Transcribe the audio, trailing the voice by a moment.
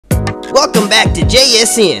Welcome back to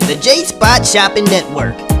JSN, the J-Spot Shopping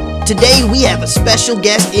Network. Today we have a special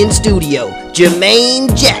guest in studio,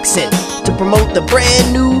 Jermaine Jackson, to promote the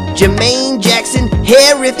brand new Jermaine Jackson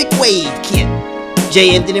Hair-Riffic Wave Kit.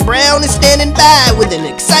 J. Anthony Brown is standing by with an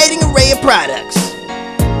exciting array of products.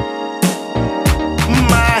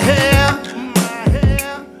 My hair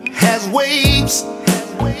has waves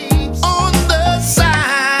on the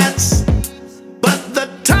sides, but the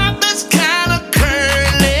top is kinda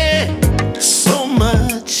curly. So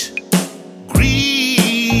much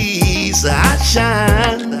grease, I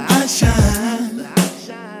shine, I shine.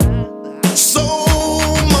 So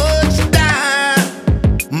much dye,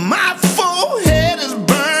 my forehead is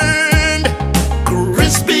burned,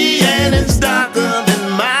 crispy, and it's darker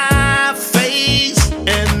than my face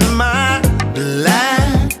and my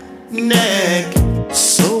black neck.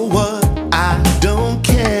 So what? I don't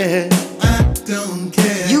care. I don't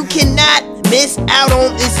care. You cannot miss out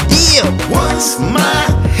on this deal. Once my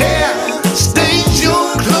hair stains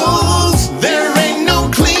your clothes, there ain't no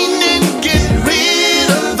cleaning, get rid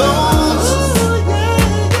of those.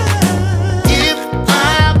 If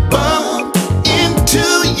I bump into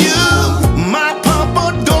you, my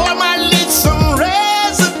pumper door might leave some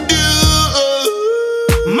residue.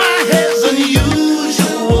 My hair's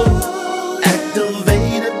unusual,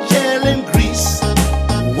 activated gel and grease,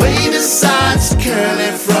 wavy sides,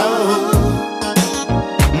 curly fro.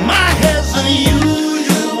 My hair's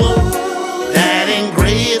unusual, that ain't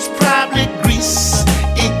gray, it's probably grease.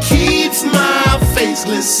 It keeps my face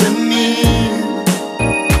glistening.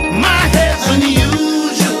 My hair's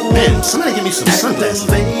unusual. Man, somebody give me some sunglasses.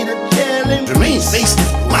 Jermaine's face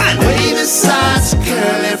is blinding. Wavy sides,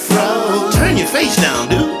 curly fro. Turn your face down,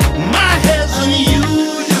 dude. My hair's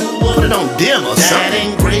unusual. Put it on dim or something. That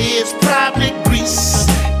ain't gray, it's probably grease.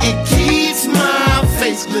 It keeps my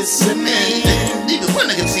face glistening. Nigga, when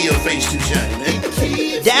I can see your face too shiny, man.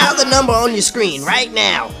 Dial the number on your screen right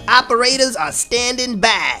now. Operators are standing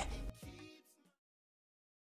by.